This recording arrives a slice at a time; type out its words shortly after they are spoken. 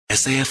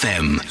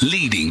SAFM,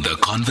 leading the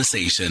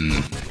conversation.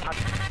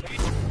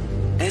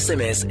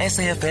 SMS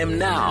SAFM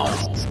now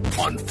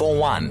on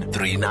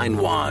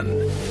 41391.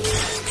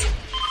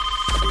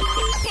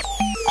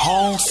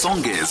 Call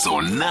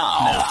Songezo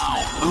now.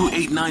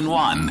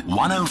 0891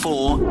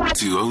 104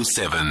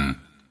 207.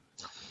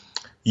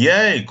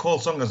 Yay, call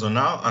Songezo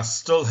now. I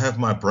still have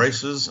my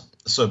braces,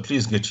 so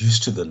please get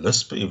used to the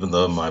lisp, even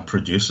though my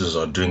producers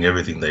are doing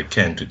everything they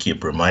can to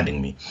keep reminding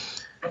me.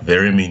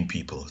 Very mean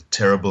people,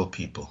 terrible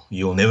people.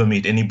 You'll never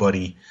meet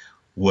anybody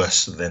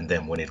worse than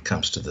them when it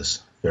comes to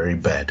this. Very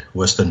bad,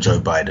 worse than Joe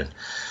Biden.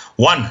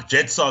 1,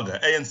 Jet Saga,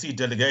 ANC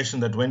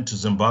delegation that went to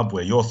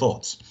Zimbabwe. Your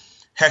thoughts?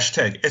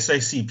 Hashtag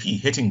SACP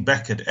hitting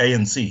back at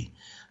ANC,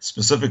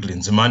 specifically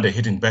Nzimande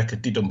hitting back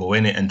at Tito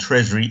Mboweni and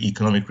Treasury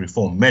economic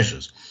reform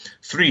measures.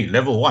 3,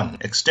 Level 1,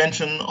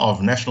 extension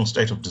of national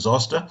state of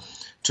disaster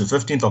to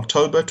 15th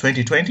October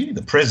 2020.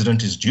 The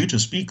president is due to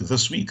speak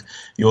this week.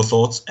 Your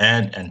thoughts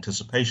and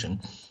anticipation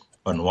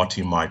on what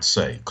he might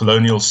say.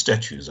 Colonial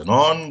statues, an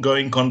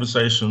ongoing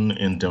conversation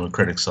in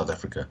democratic South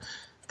Africa.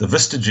 The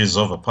vestiges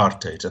of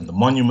apartheid and the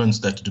monuments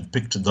that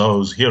depict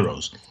those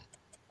heroes,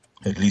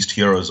 at least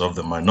heroes of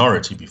the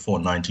minority before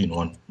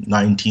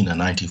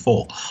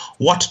 1994.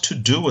 What to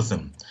do with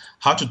them?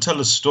 How to tell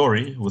a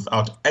story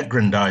without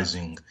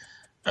aggrandizing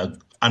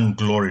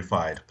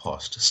unglorified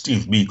past.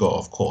 Steve Biko,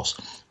 of course,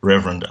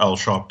 Reverend Al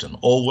Sharpton,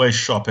 always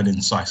sharp and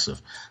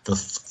incisive. The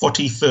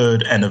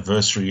 43rd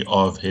anniversary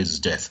of his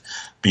death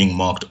being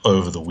marked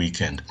over the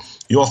weekend.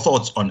 Your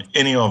thoughts on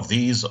any of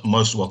these,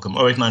 most welcome.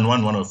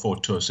 0891 104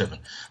 207.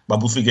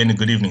 Babu Fikeni,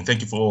 good evening.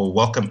 Thank you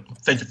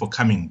for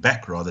coming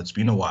back, rather. It's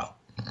been a while.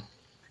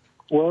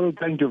 Well,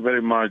 thank you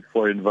very much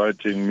for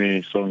inviting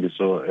me,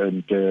 Songiso,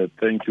 and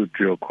thank you to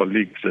your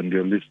colleagues and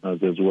your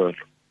listeners as well.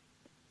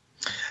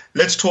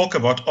 Let's talk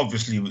about,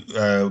 obviously,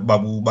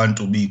 Babu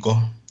Bantu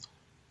Biko,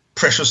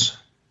 precious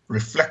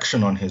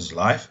reflection on his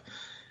life,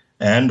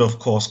 and, of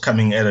course,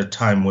 coming at a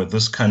time where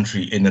this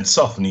country in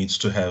itself needs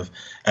to have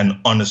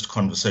an honest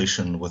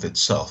conversation with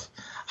itself.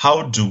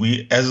 How do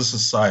we, as a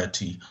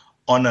society,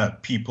 honor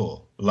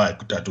people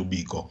like Datu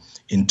Biko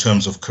in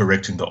terms of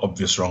correcting the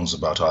obvious wrongs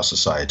about our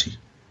society?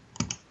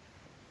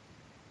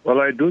 Well,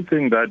 I do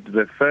think that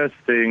the first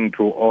thing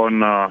to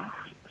honor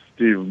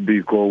Steve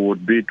Biko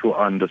would be to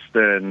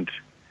understand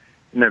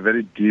in a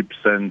very deep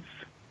sense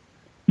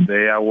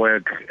their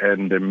work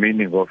and the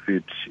meaning of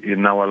it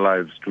in our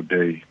lives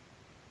today,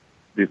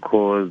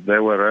 because they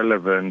were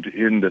relevant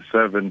in the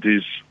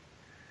 70s,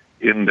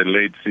 in the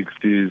late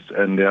 60s,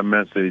 and their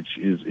message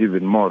is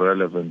even more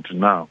relevant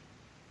now.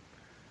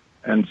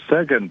 And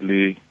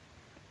secondly,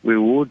 we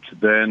would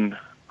then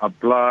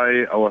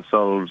apply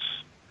ourselves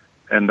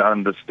and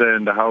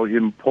understand how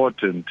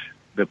important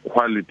the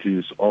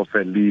qualities of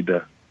a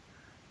leader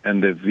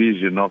and the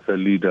vision of a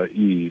leader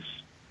is,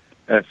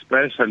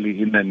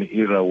 especially in an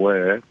era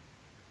where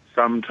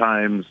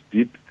sometimes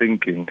deep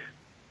thinking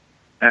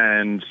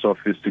and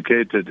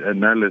sophisticated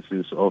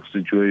analysis of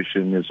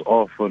situation is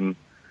often,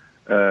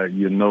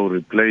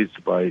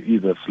 replaced by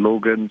either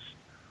slogans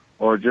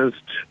or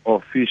just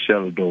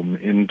officialdom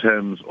in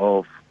terms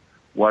of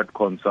what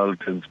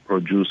consultants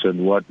produce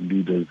and what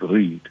leaders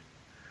read.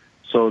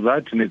 So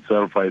that in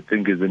itself, I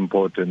think, is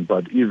important.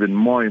 But even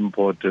more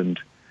important,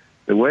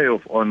 the way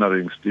of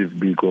honoring Steve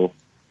Biko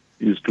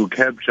is to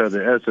capture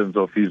the essence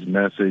of his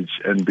message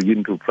and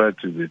begin to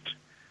practice it.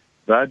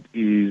 That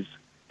is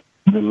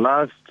the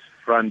last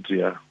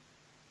frontier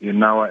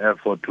in our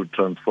effort to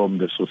transform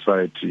the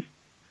society.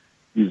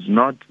 Is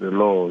not the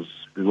laws,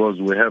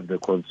 because we have the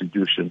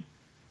Constitution.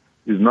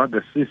 Is not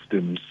the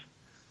systems,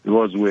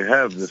 because we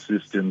have the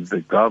systems,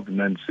 the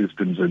governance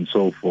systems, and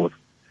so forth.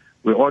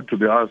 We ought to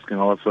be asking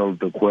ourselves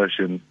the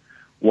question,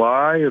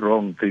 why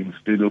wrong things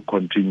still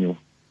continue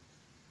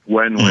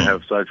when we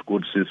have such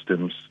good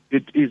systems?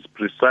 It is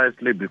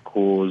precisely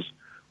because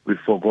we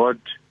forgot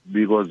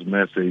Biko's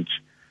message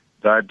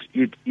that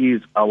it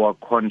is our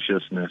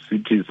consciousness,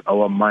 it is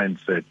our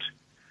mindset,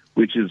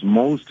 which is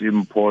most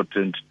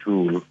important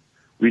tool,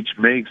 which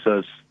makes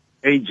us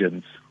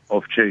agents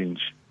of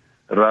change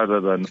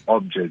rather than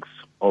objects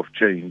of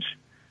change.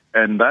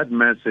 And that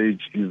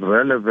message is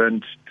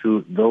relevant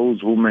to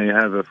those who may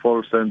have a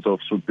false sense of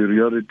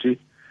superiority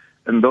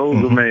and those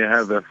who may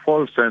have a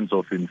false sense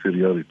of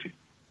inferiority.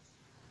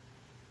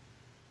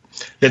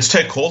 Let's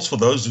take calls for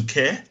those who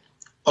care.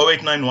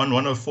 0891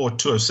 104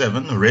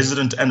 207,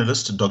 resident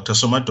analyst Dr.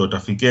 Somadoda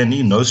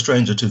Fikeni, no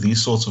stranger to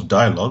these sorts of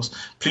dialogues.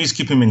 Please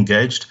keep him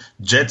engaged.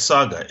 Jet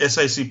Saga,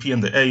 SACP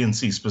and the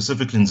ANC,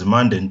 specifically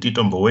Nzimande and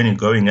Tito Mboweni,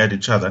 going at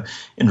each other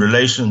in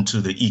relation to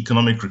the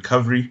economic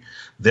recovery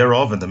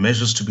thereof and the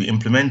measures to be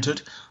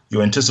implemented.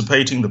 You're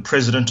anticipating the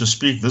president to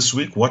speak this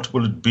week. What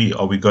will it be?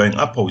 Are we going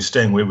up? Are we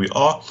staying where we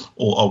are?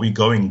 Or are we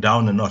going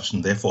down a notch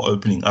and therefore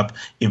opening up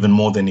even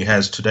more than he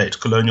has to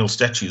date? Colonial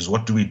statues,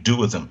 what do we do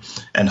with them?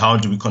 And how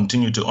do we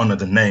continue to honor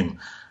the name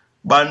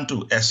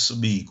Bantu S.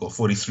 Biko,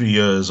 43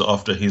 years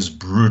after his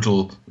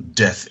brutal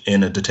death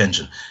in a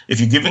detention?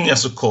 If you're giving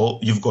us a call,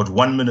 you've got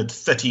 1 minute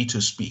 30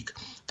 to speak.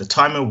 The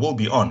timer will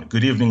be on.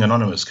 Good evening,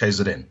 Anonymous,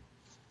 KZN. Good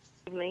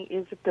evening.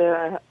 morning. Is it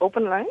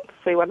open line?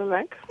 Say what I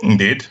like.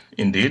 Indeed.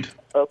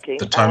 Okay.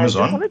 The time is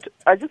on.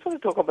 I just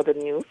want to talk about the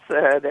news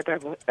that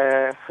I've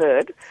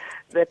heard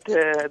that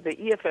the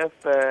EFF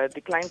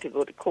declined to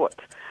go to court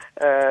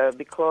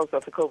because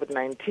of the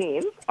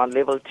COVID-19 on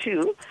level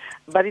 2,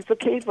 but it's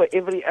okay for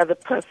every other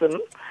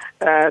person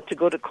to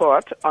go to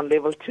court on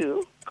level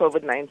 2,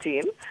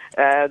 COVID-19,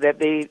 that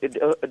they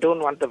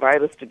don't want the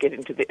virus to get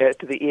into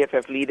to the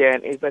EFF leader,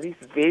 and but he's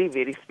a very,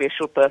 very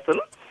special person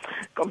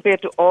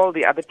compared to all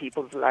the other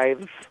people's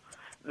lives.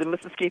 The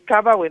Mrs.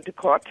 Kikaba went to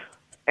court,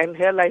 and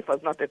her life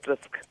was not at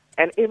risk.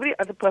 And every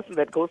other person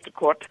that goes to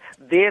court,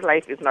 their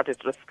life is not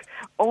at risk.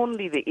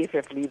 Only the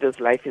EFF leader's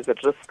life is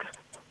at risk.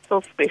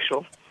 So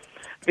special.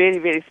 Very,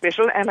 very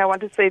special. And I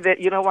want to say that,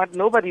 you know what,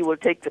 nobody will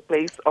take the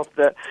place of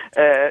the,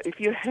 if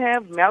you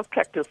have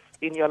malpractice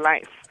in your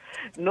life,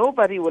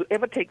 nobody will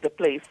ever take the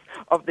place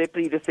of their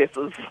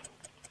predecessors.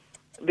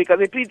 Because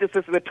their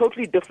predecessors were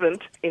totally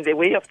different in their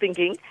way of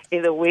thinking,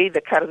 in the way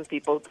the current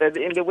people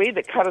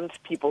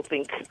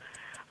think.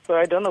 So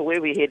I don't know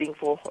where we're heading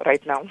for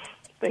right now.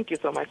 Thank you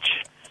so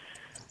much.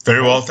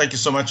 Very well. Thank you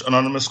so much,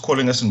 Anonymous,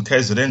 calling us in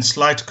KZN.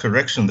 Slight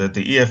correction that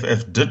the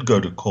EFF did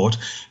go to court.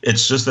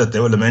 It's just that they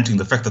were lamenting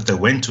the fact that they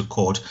went to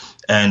court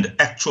and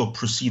actual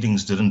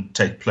proceedings didn't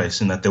take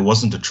place, and that there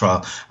wasn't a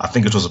trial. I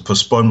think it was a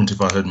postponement,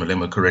 if I heard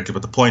Malema correctly.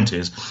 But the point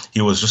is,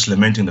 he was just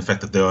lamenting the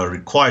fact that they are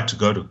required to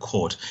go to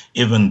court,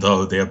 even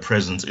though their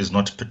presence is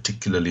not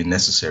particularly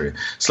necessary.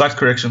 Slight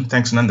correction.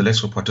 Thanks nonetheless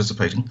for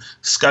participating.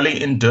 Scully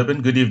in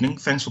Durban, good evening.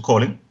 Thanks for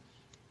calling.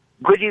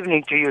 Good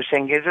evening to you,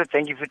 Sengezo.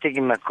 Thank you for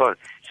taking my call.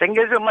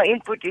 Sengezo, my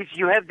input is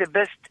you have the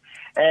best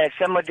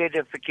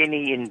Somadoda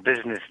Fikeni in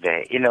business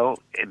there,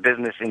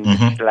 business in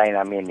this line,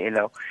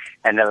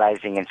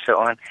 analyzing and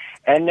so on.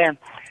 And,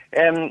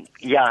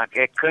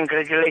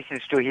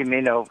 congratulations to him,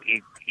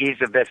 he's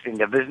the best in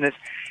the business.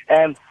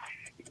 I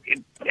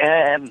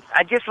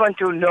just want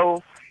to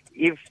know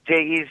if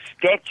there is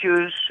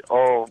statues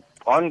or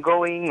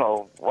ongoing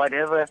or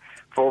whatever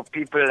for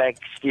people like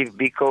Steve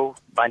Biko,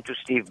 Bantu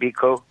Steve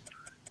Biko,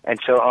 and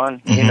so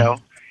on, now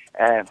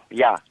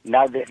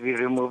that we're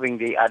removing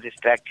the other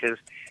structures,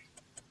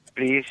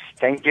 please,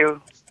 thank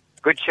you.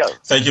 Good show.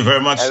 Thank you very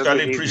much,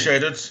 Scully.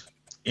 Appreciate it.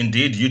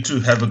 Indeed, you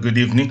too have a good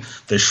evening.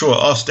 There sure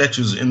are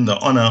statues in the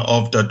honor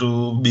of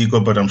Dadu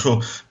Biko, but I'm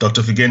sure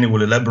Dr. Fikeni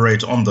will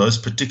elaborate on those,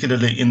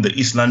 particularly in the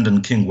East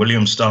London, King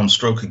Williamstown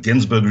 /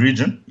 Ginsburg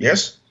region.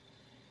 Yes?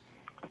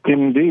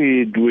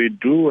 Indeed, we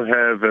do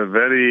have a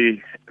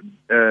very,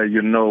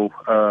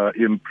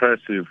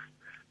 impressive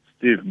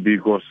Steve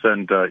Biko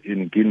Center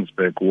in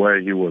Ginsburg, where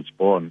he was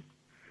born.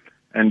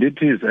 And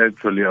it is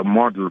actually a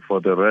model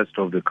for the rest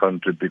of the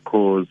country,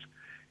 because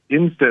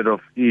instead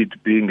of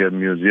it being a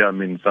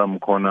museum in some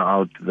corner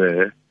out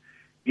there,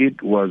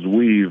 it was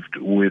weaved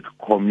with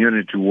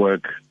community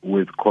work,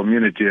 with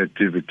community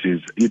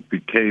activities. It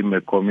became a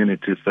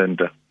community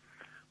center,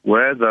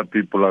 whether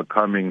people are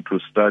coming to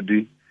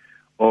study,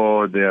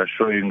 or they are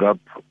showing up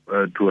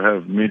to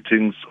have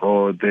meetings,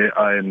 or they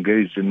are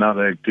engaged in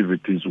other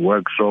activities,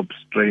 workshops,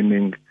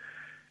 training.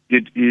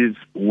 It is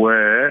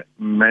where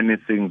many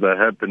things are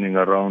happening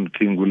around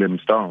King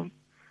Williamstown.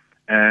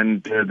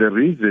 And the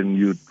reason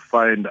you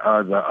find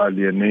other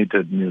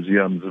alienated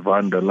museums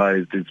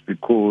vandalized is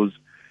because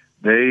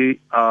they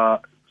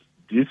are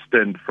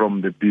distant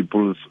from the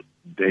people's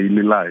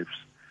daily lives.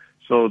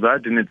 So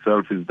that in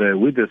itself is there.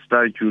 With the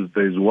statues,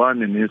 there's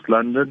one in East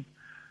London,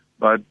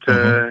 but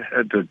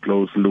at a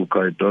close look,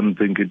 I don't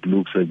think it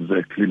looks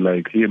exactly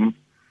like him,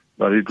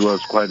 but it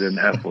was quite an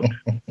effort.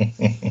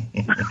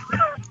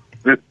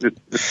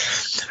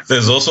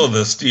 There's also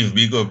the Steve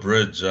Biko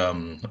Bridge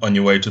on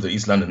your way to the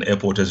East London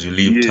airport as you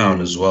leave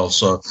town as well.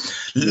 So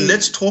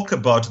let's talk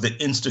about the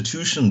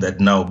institution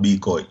that now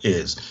Biko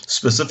is,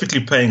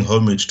 specifically paying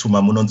homage to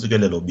Mamuno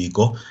Ntsikelelo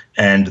Biko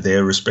and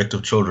their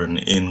respective children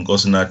in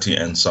Gosinati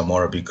and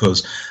Samora,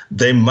 because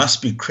they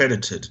must be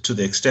credited to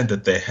the extent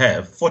that they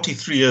have.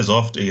 43 years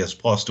after he has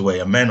passed away,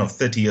 a man of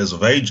 30 years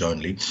of age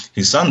only,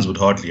 his sons would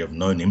hardly have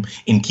known him,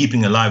 in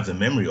keeping alive the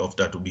memory of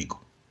Datu Biko.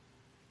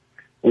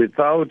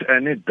 Without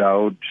any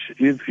doubt,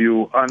 if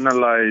you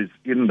analyze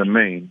in the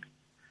main,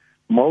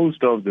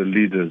 most of the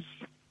leaders,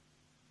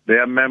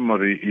 their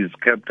memory is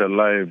kept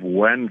alive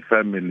when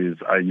families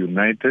are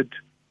united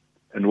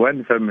and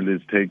when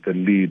families take the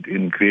lead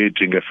in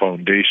creating a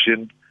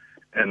foundation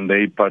and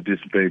they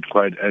participate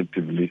quite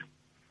actively.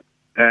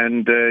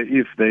 And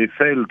if they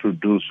fail to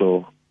do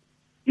so,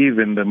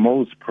 even the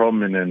most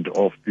prominent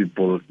of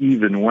people,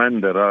 even when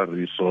there are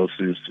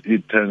resources,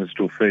 it tends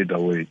to fade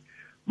away.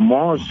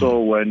 More so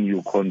when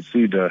you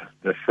consider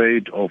the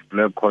fate of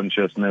black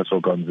consciousness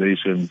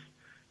organizations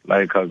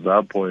like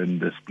AZAPO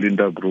and the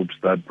splinter groups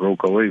that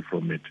broke away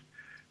from it,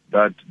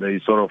 that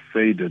they sort of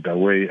faded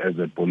away as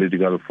a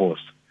political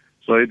force.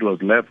 So it was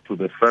left to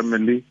the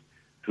family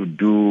to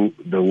do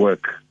the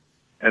work.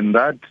 And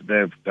that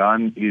they've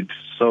done it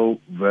so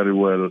very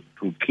well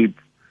to keep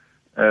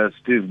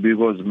Steve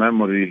Biko's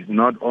memory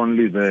not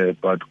only there,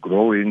 but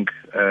growing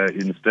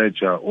in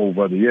stature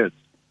over the years.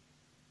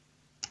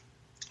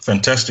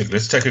 Fantastic.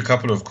 Let's take a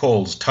couple of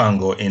calls.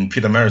 Tango in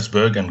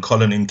Pietermaritzburg and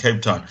Colin in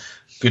Cape Town.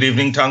 Good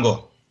evening,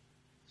 Tango.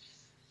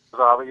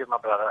 How are you, my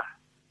brother?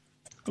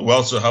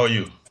 Well, sir, how are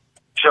you?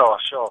 Sure.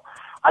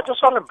 I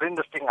just want to bring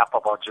this thing up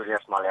about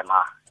Julius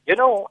Malema. You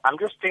know, I'm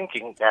just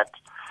thinking that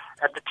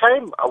at the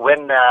time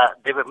when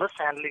they were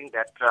mishandling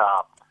that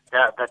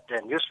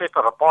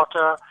newspaper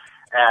reporter,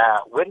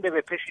 when they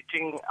were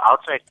visiting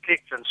outside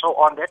cliques and so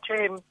on, that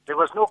time there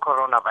was no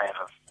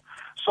coronavirus.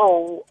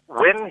 So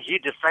when he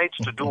decides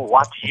to do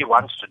what he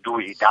wants to do,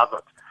 he does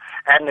it.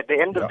 And at the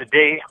end of the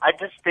day, I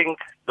just think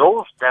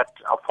those that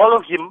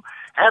follow him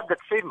have the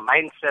same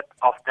mindset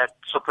of that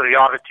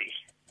superiority.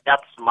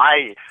 That's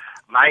my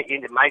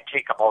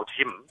take about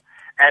him.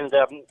 And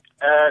the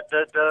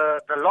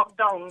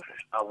lockdown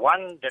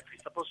one that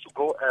we're supposed to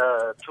go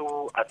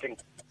to, I think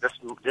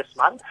this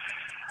month,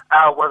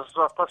 was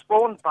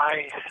postponed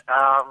by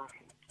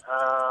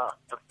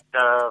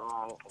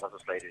what's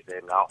this lady's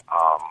name now?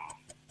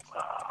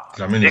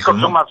 Jacob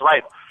Zuma's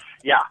wife.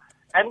 Yeah.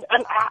 And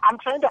I'm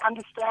trying to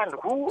understand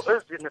who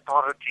is in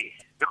authority,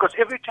 because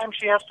every time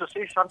she has to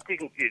say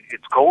something,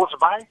 it goes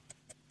by.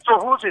 So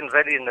who's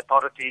really in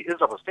authority?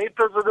 Is our state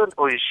president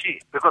or is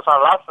she? Because I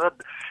last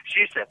heard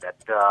she said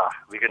that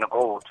we're going to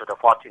go to the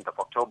 14th of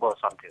October or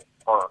something.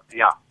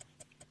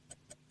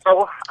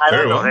 So I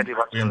don't know really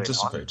what's going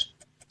on.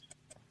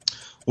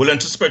 We'll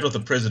anticipate what the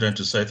president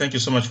to say. Thank you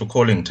so much for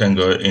calling,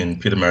 Tango in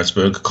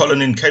Pietermaritzburg.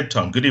 Colin in Cape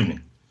Town, good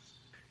evening.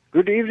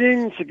 Good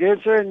evening,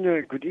 Segezo,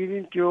 and good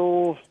evening to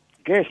your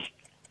guest.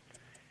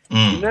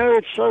 You know,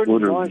 it's so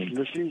nice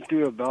listening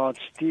to about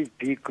Steve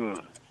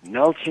Biko,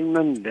 Nelson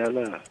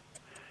Mandela,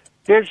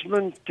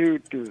 Desmond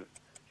Tutu,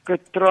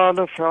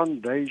 Katrana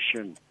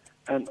Foundation,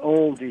 and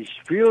all this.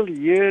 We'll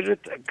hear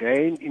it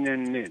again in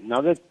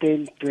another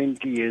 10,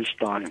 20 years'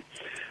 time.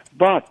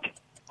 But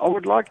I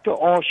would like to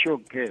ask your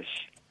guest,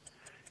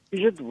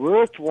 is it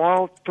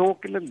worthwhile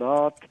talking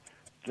about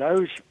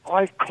those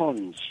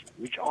icons,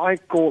 which I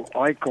call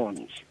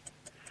icons,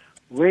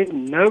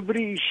 when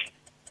nobody is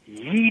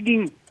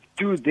heeding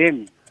to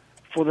them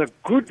for the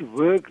good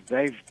work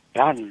they've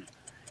done?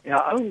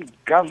 Our own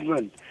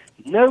government,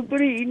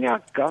 nobody in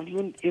our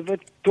government ever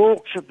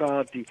talks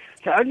about it.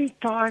 The only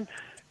time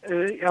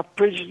our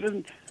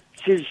president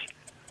says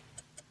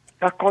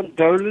our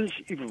condolence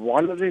if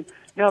one of them.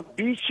 Now,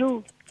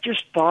 Bisu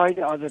just died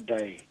the other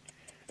day.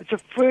 It's the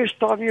first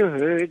time you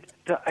heard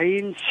the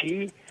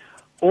ANC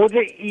or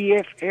the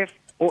EFF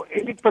or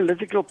any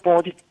political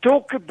party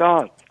talk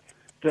about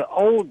the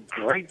old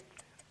great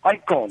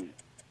icon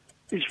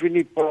is when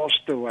he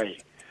passed away.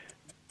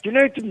 You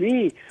know, to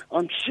me,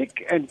 I'm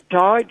sick and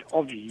tired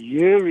of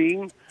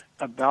hearing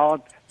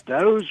about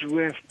those who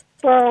have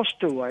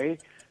passed away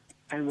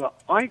and were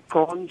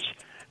icons,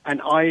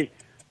 and I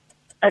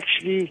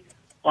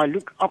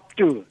look up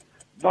to.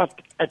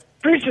 But at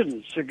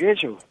present,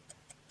 Segezo,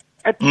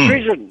 at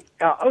present,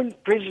 our own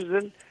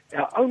president,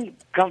 our own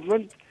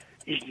government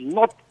is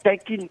not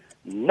taking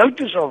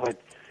notice of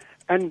it.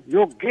 And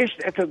your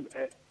guest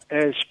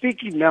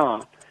speaking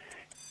now,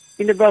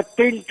 in about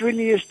 10, 20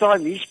 years'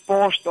 time, he's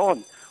passed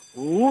on.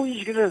 Who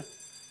is going to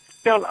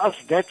tell us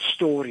that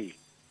story?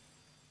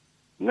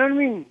 You know what I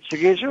mean,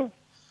 Segezo?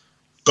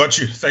 Got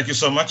you. Thank you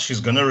so much. He's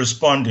going to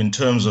respond in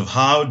terms of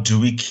how do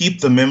we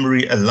keep the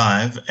memory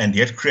alive and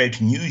yet create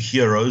new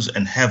heroes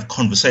and have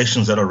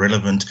conversations that are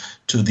relevant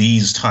to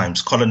these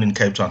times. Colin in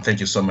Cape Town, thank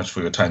you so much for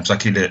your time.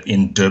 Sakile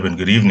in Durban,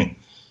 good evening.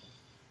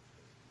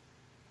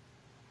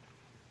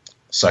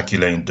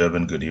 Sakile in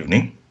Durban, good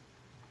evening.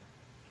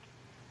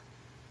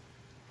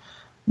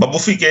 Babu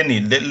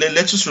Fikeni,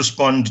 let's just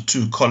respond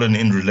to Colin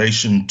in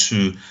relation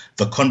to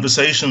the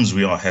conversations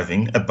we are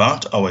having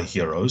about our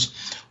heroes.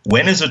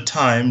 When is it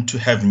time to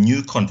have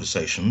new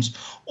conversations,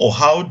 or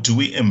how do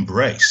we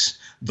embrace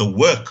the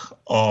work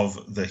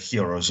of the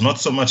heroes? Not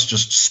so much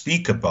just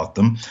speak about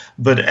them,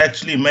 but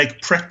actually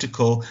make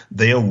practical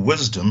their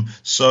wisdom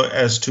so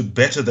as to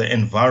better the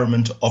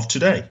environment of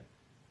today.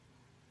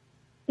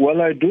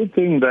 Well, I do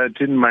think that,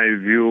 in my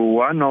view,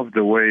 one of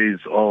the ways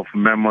of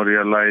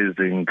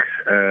memorializing,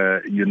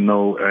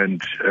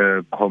 and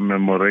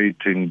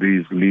commemorating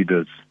these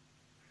leaders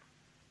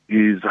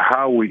is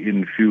how we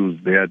infuse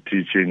their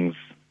teachings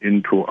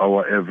into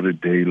our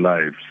everyday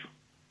lives,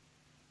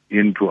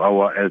 into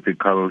our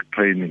ethical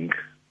training,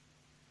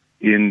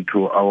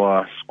 into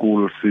our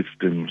school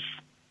systems,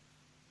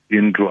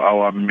 into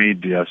our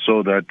media,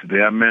 so that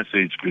their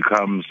message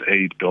becomes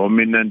a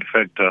dominant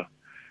factor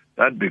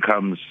that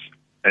becomes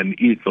an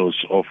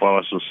ethos of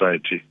our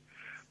society.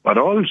 But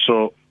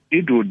also,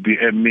 it would be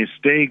a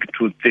mistake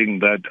to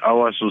think that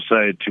our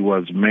society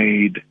was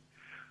made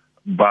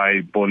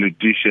by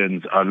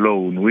politicians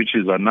alone, which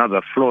is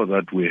another flaw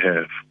that we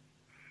have.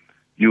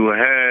 You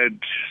had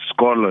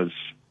scholars,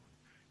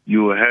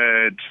 you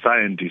had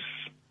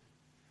scientists,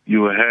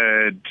 you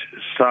had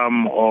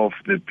some of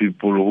the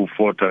people who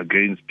fought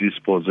against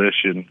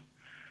dispossession.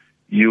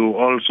 You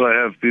also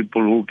have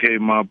people who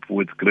came up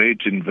with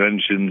great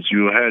inventions.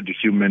 You had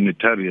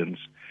humanitarians.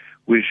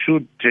 We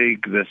should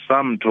take the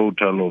sum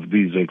total of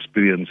these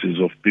experiences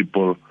of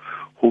people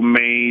who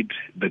made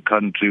the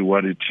country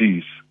what it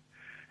is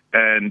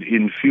and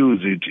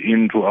infuse it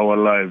into our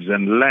lives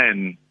and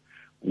learn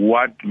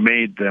what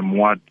made them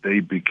what they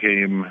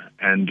became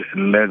and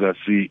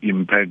legacy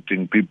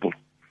impacting people.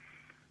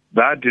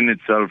 That in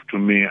itself, to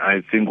me,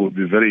 I think would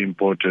be very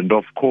important.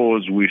 Of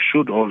course, we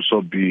should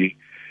also be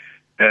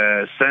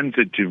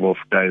sensitive of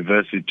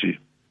diversity.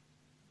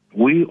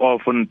 We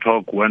often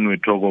talk, when we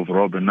talk of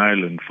Robben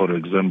Island, for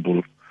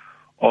example,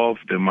 of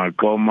the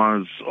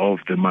Makomas, of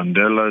the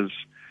Mandelas,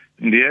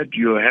 and yet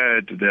you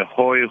had the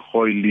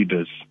Hoi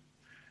leaders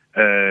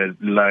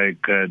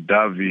like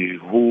Davi,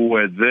 who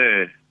were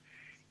there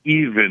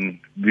even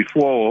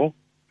before,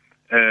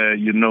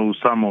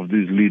 some of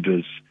these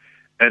leaders,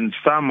 and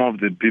some of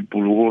the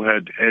people who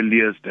had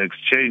earliest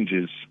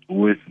exchanges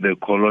with the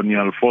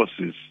colonial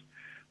forces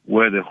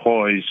were the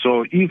Hoi.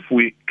 So if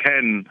we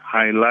can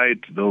highlight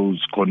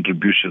those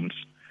contributions,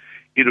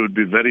 it would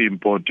be very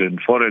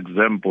important. For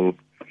example,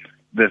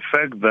 the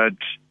fact that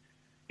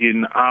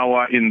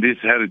in this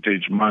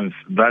Heritage Month,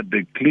 that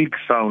the click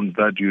sounds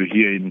that you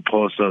hear in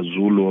Xhosa,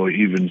 Zulu, or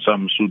even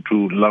some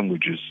Sotho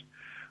languages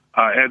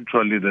are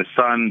actually the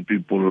San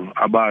people,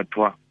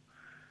 Abatwa.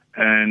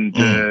 And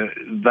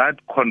that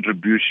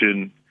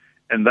contribution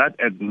and that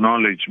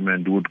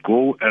acknowledgement would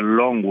go a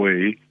long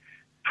way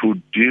to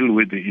deal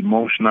with the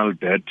emotional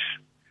debt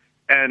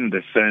and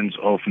the sense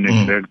of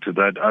neglect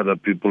that other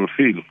people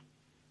feel.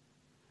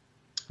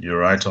 You're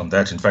right on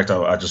that. In fact,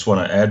 I just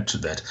want to add to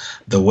that.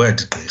 The word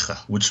gqirha,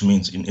 which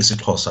means in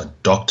isiXhosa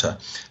doctor,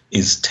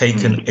 is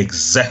taken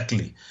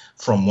exactly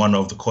from one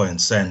of the Khoi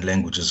and San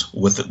languages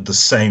with the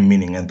same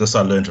meaning. And this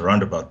I learned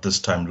around about this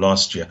time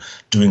last year,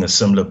 doing a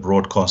similar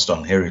broadcast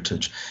on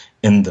heritage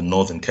in the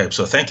Northern Cape.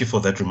 So thank you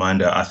for that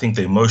reminder. I think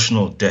the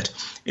emotional debt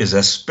is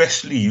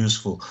especially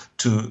useful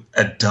to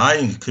a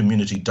dying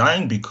community,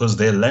 dying because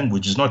their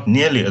language is not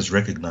nearly as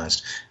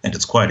recognized, and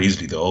it's quite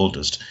easily the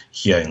oldest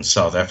here in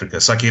South Africa.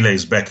 Sakile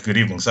is back. Good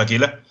evening,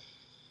 Sakile.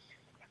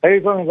 Hey,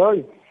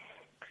 Bongo.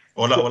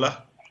 Hola,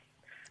 hola.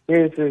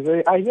 Yes,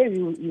 I hear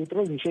you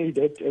throwing shade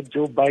at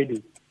Joe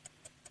Biden.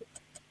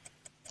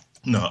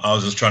 No, I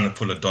was just trying to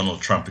pull a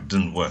Donald Trump. It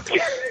didn't work.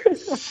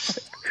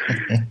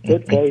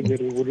 That guy is a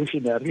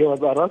revolutionary. He was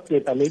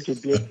arrested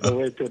allegedly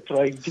for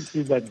trying to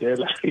see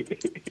Mandela.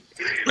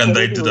 And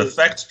they did a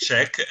fact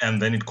check,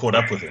 and then it caught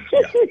up with him.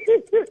 Yeah.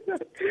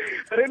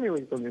 But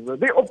anyway,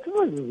 the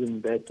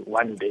optimism that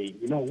one day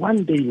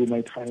you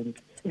might find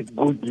a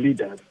good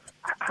leader.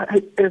 I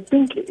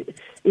think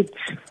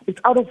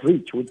it's out of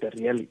reach with the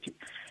reality.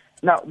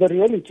 Now, the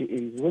reality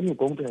is when you're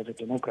going to have a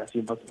democracy,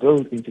 you must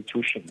build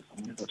institutions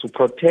to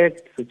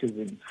protect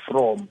citizens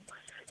from,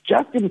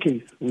 just in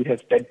case we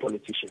have bad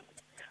politicians.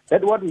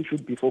 That's what we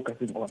should be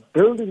focusing on,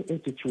 building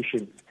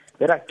institutions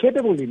that are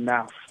capable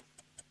enough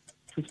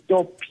to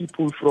stop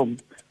people from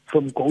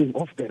going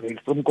off the rails,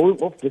 from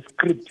going off the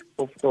script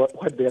of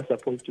what they are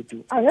supposed to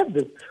do. I have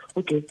this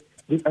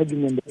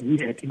argument that we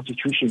had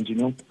institutions,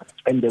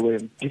 and they were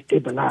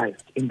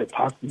destabilized in the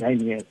past 9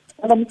 years.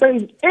 And I'm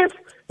saying if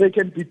they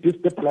can be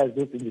destabilized,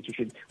 those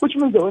institutions, which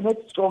means they were not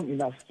strong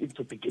enough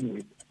to begin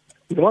with.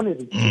 We don't have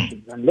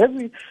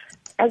institutions.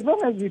 As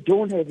long as we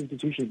don't have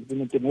institutions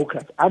in a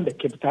democracy under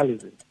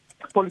capitalism,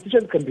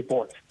 politicians can be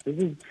bought. This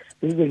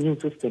is a new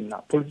system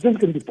now. Politicians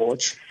can be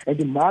bought, and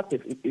the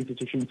market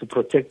institutions to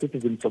protect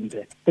citizens from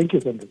there. Thank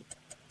you, Sandra.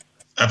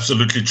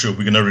 Absolutely true.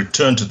 We're going to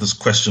return to this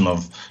question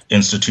of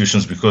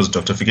institutions because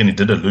Dr. Fikeni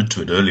did allude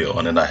to it earlier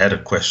on, and I had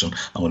a question.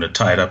 I'm going to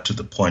tie it up to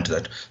the point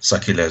that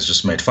Sakile has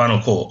just made. Final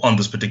call on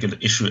this particular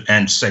issue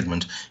and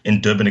segment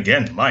in Durban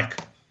again. Mike.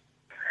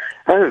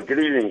 Oh, good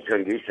evening,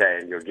 Tongisa,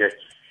 and your guests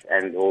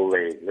and all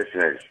the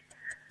listeners.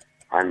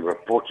 I'm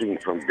reporting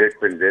from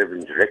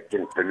Durban's wrecked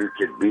and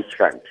polluted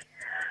beachfront.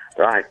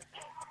 Right.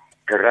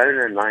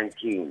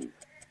 Corona-19.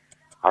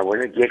 I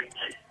want to get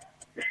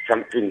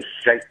something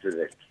straight with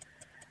it.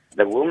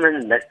 The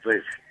woman that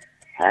was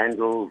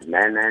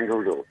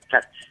manhandled or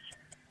touched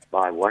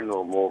by one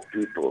or more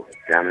people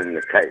down in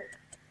the Cape.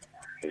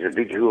 There's a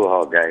big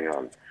hoo-ha going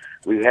on.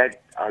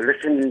 I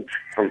listened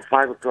from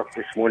 5 o'clock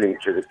this morning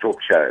to the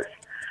talk shows.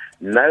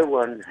 No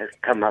one has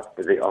come up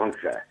with the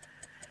answer.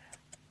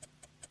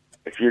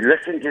 If you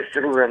listen to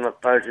Cyril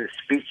Ramaphosa's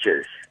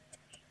speeches,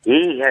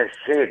 he has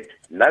said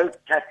no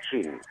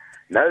touching,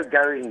 no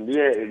going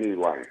near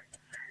anyone.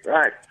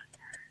 Right.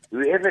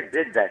 Whoever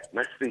did that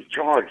must be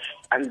charged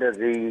under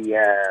the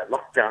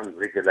lockdown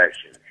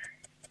regulations.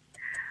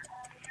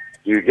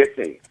 Do you get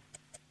me?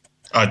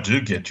 I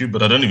do get you,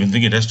 but I don't even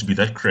think it has to be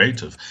that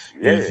creative.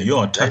 Yes, if you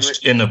are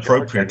touched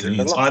inappropriately,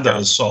 it's either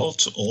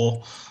assault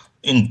or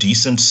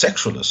indecent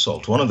sexual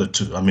assault, one of the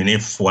two. I mean,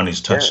 if one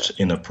is touched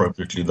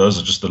inappropriately, those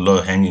are just the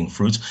low-hanging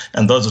fruits,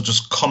 and those are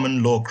just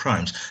common law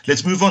crimes.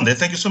 Let's move on there.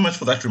 Thank you so much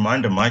for that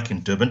reminder, Mike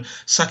in Durban.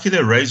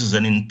 Sakile raises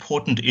an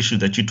important issue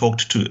that you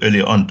talked to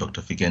earlier on,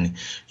 Dr. Fikeni.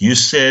 You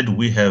said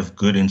we have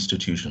good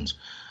institutions.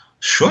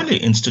 Surely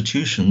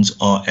institutions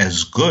are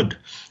as good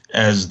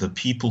as the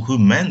people who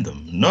man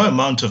them. No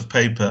amount of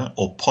paper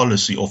or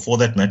policy, or for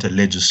that matter,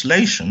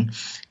 legislation,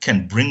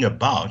 can bring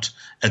about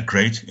a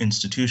great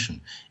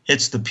institution.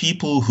 It's the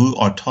people who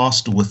are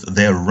tasked with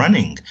their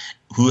running,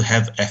 who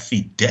have a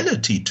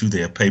fidelity to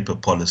their paper,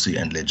 policy,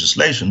 and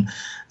legislation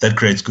that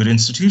creates good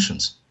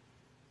institutions.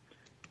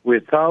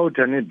 Without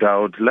any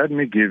doubt, let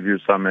me give you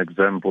some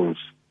examples.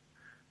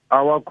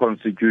 Our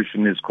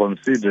constitution is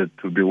considered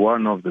to be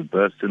one of the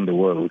best in the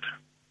world.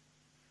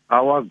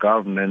 Our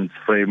governance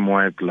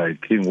framework,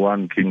 like King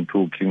 1, King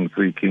 2, King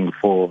 3, King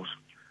 4,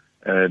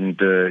 and,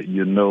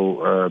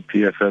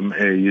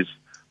 PFMAs,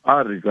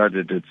 are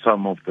regarded as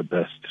some of the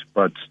best.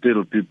 But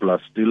still, people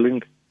are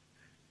stealing.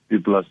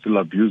 People are still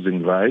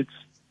abusing rights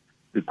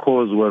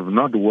because we have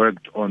not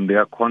worked on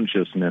their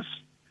consciousness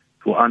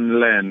to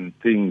unlearn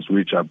things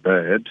which are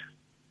bad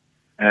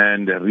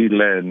and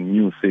relearn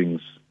new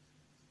things.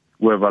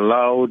 We have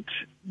allowed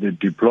the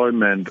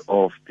deployment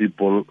of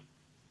people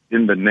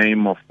in the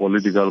name of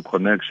political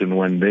connection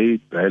when they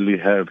barely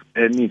have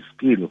any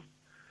skill,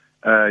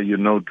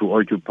 to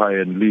occupy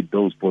and lead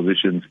those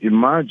positions.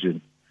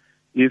 Imagine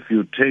if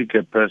you take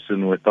a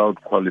person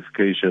without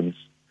qualifications,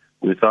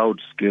 without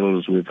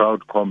skills,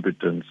 without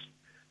competence,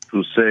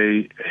 to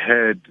say,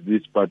 head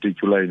this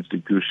particular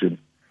institution.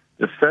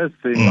 The first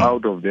thing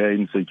out of their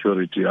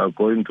insecurity are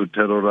going to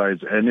terrorize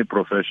any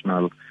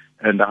professional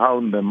and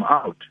hound them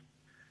out.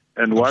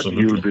 And what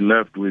you'll be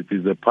left with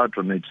is a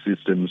patronage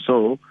system.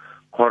 So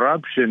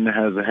corruption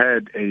has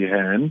had a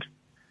hand,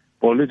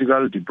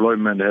 political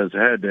deployment has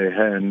had a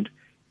hand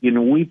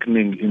in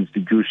weakening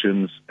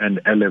institutions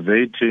and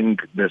elevating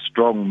the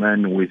strong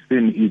men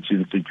within each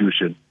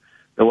institution.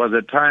 There was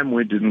a time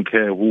we didn't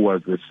care who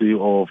was the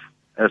CEO of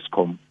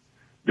ESCOM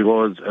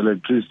because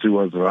electricity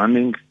was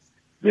running,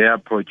 their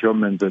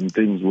procurement and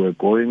things were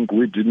going.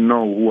 We didn't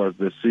know who was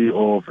the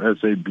CEO of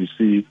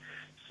SABC,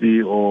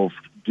 CEO of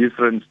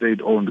different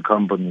state-owned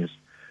companies.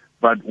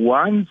 But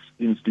once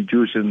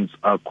institutions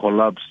are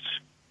collapsed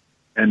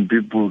and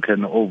people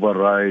can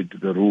override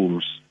the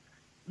rules,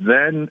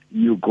 then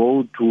you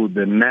go to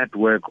the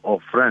network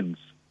of friends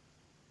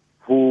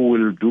who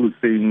will do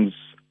things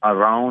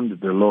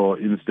around the law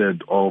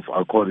instead of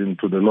according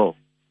to the law.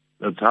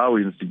 That's how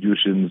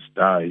institutions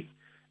die.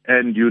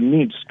 And you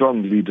need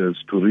strong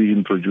leaders to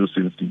reintroduce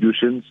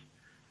institutions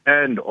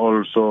and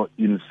also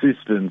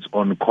insistence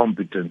on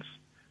competence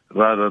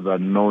rather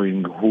than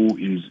knowing who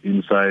is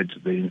inside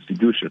the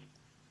institution.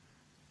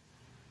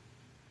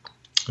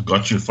 I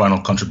got your final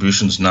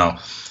contributions now.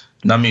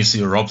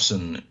 Namisi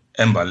Robson,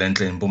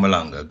 Embalentle in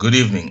Mpumalanga. Good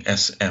evening,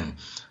 SM.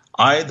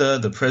 Either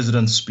the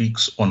president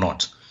speaks or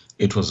not.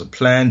 It was a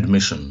planned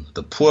mission.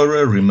 The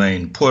poorer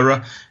remain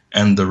poorer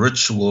and the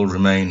rich will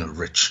remain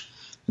rich.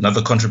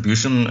 Another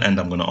contribution, and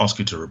I'm going to ask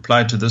you to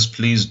reply to this,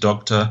 please,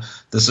 Doctor.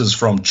 This is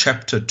from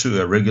Chapter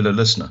 2, a regular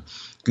listener.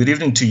 Good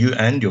evening to you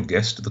and your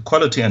guest. The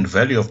quality and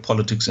value of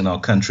politics in our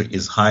country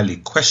is highly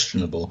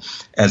questionable,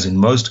 as in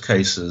most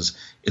cases,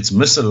 it's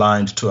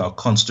misaligned to our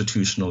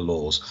constitutional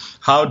laws.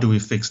 How do we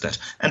fix that?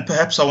 And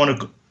perhaps I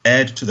want to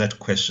add to that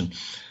question.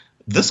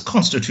 This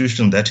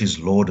constitution that is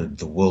lauded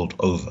the world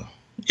over,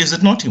 is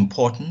it not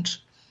important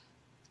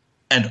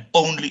and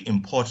only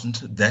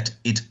important that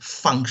it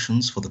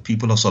functions for the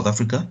people of South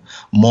Africa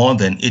more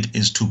than it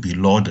is to be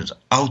lauded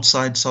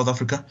outside South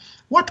Africa?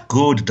 What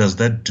good does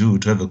that do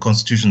to have a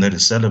constitution that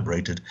is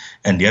celebrated,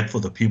 and yet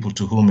for the people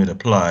to whom it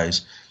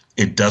applies,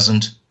 it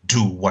doesn't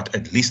do what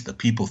at least the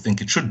people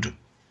think it should do?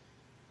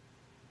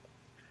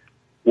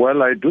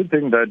 Well, I do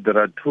think that there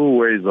are two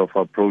ways of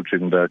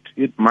approaching that.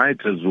 It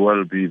might as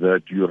well be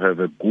that you have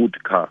a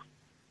good car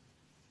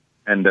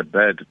and a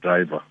bad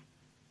driver.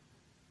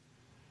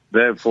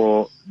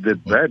 Therefore, the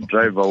bad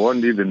driver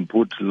won't even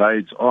put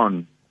lights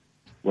on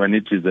when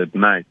it is at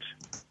night.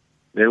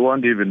 They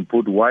won't even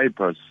put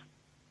wipers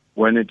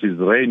when it is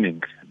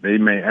raining. They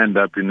may end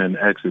up in an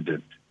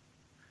accident.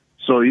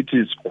 So it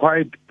is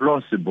quite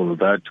plausible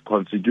that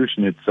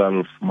Constitution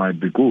itself might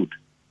be good,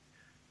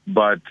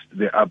 but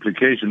the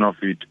application of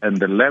it and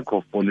the lack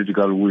of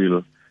political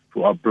will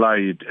to apply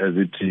it as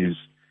it is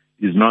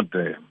not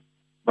there.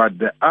 But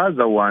the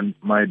other one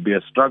might be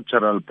a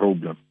structural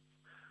problem.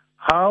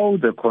 How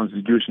the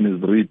Constitution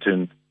is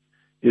written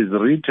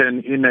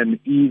in an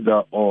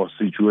either-or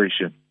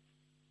situation.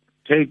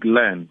 Take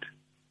land.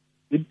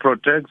 It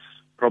protects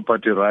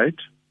property right,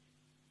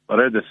 but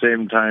at the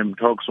same time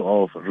talks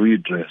of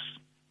redress.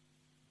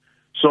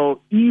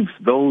 So if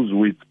those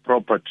with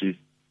property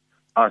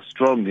are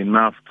strong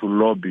enough to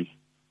lobby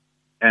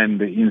and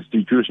the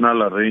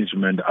institutional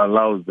arrangement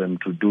allows them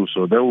to do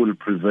so, they will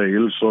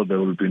prevail, so there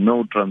will be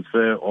no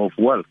transfer of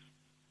wealth.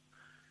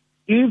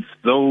 If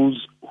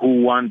those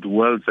who want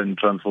wealth and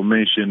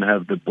transformation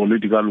have the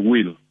political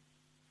will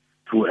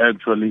to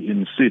actually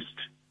insist,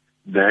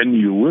 then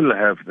you will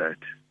have that.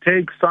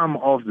 Take some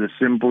of the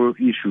simple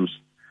issues.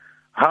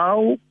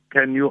 How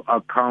can you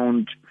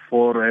account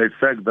for a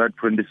fact that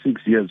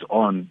 26 years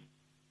on,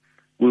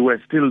 we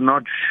were still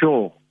not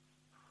sure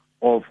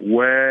of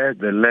where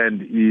the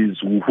land is,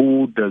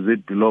 who does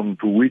it belong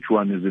to, which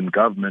one is in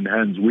government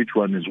hands, which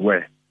one is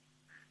where?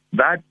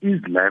 That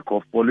is lack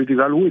of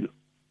political will.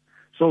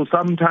 So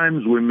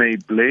sometimes we may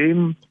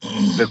blame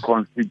the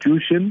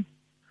Constitution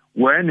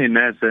when in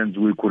essence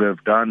we could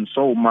have done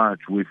so much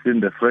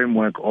within the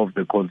framework of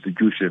the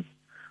Constitution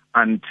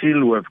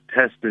until we have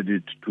tested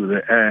it to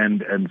the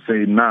end and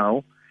say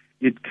now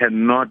it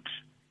cannot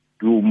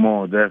do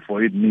more,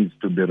 therefore it needs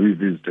to be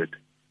revisited.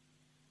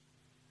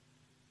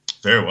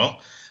 Very well.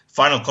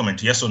 Final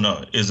comment, yes or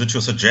no? Is it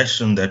your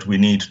suggestion that we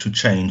need to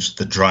change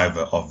the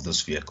driver of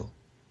this vehicle?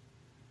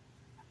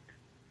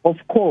 Of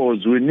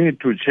course, we need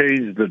to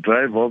change the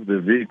driver of the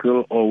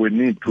vehicle, or we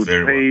need to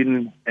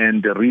train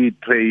and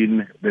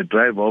retrain the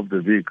driver of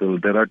the vehicle.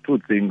 There are two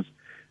things.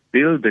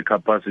 Build the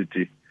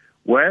capacity.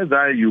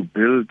 Whether you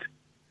build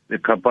the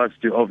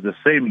capacity of the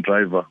same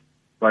driver,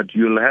 but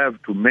you'll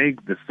have to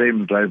make the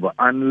same driver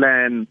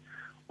unlearn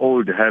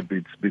old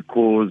habits,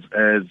 because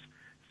as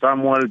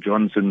Samuel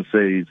Johnson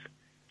says,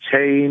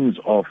 chains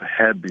of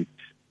habit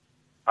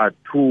are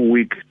too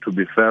weak to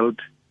be felt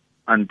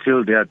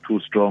until they are too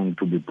strong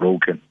to be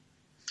broken.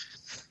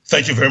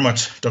 Thank you very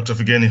much, Dr.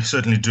 Fikeni.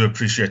 Certainly do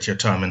appreciate your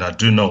time. And I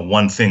do know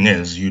one thing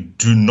is you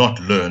do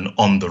not learn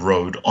on the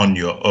road on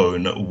your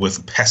own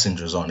with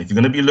passengers on. If you're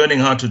going to be learning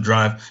how to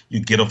drive, you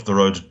get off the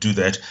road, do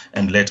that,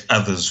 and let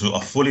others who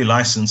are fully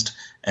licensed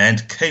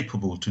and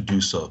capable to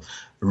do so.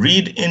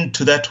 Read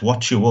into that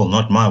what you will,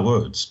 not my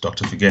words.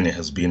 Dr. Fikeni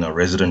has been our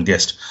resident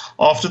guest.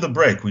 After the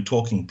break, we're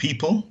talking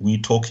people, we're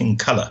talking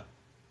color,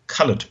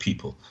 colored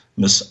people.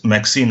 Miss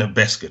Maxine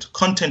Beskett,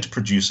 content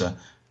producer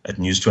at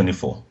News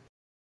 24.